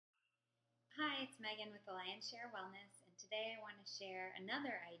Hi, it's Megan with the Lion's Share Wellness, and today I want to share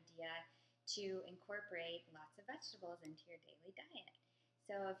another idea to incorporate lots of vegetables into your daily diet.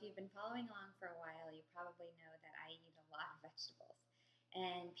 So if you've been following along for a while, you probably know that I eat a lot of vegetables.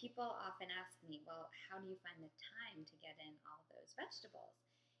 And people often ask me, well, how do you find the time to get in all those vegetables?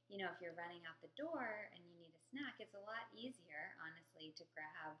 You know, if you're running out the door and you need a snack, it's a lot easier, honestly, to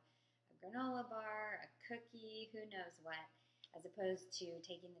grab a granola bar, a cookie, who knows what, as opposed to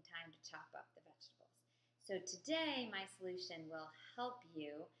taking the time to chop up the vegetables. So today, my solution will help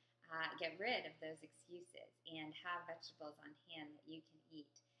you get rid of those excuses and have vegetables on hand that you can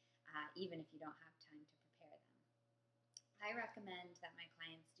eat, even if you don't have time to prepare them. I recommend that my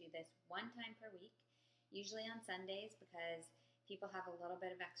clients do this one time per week, usually on Sundays, because people have a little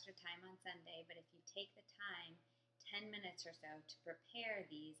bit of extra time on Sunday, but if you take the time, 10 minutes or so, to prepare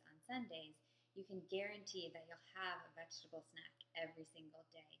these on Sundays, you can guarantee that you'll have a vegetable snack every single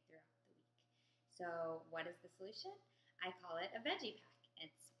day throughout the week. So what is the solution? I call it a veggie pack.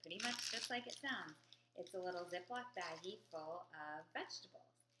 It's pretty much just like it sounds. It's a little Ziploc baggie full of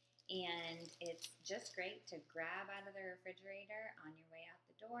vegetables. And it's just great to grab out of the refrigerator on your way out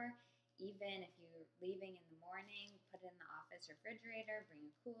the door. Even if you're leaving in the morning, put it in the office refrigerator, bring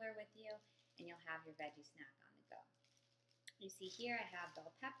a cooler with you, and you'll have your veggie snack on the go. You see here I have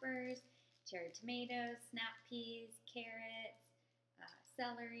bell peppers, cherry tomatoes, snap peas, carrots,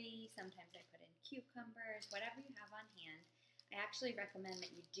 celery. Sometimes I put in cucumbers, whatever you have on hand. I actually recommend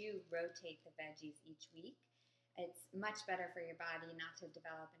that you do rotate the veggies each week. It's much better for your body not to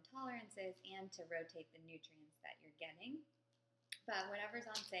develop intolerances and to rotate the nutrients that you're getting. But whatever's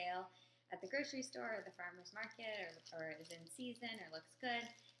on sale at the grocery store or the farmer's market or is in season or looks good,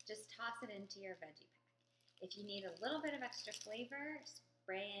 just toss it into your veggie pack. If you need a little bit of extra flavor,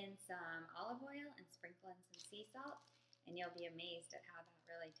 spray in some olive oil and sprinkle in some sea salt, and you'll be amazed at how that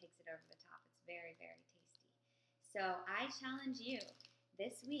really takes it over the top. It's very, very tasty. So I challenge you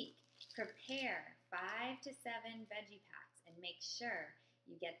this week, prepare 5 to 7 veggie packs and make sure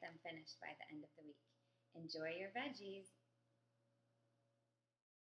you get them finished by the end of the week. Enjoy your veggies.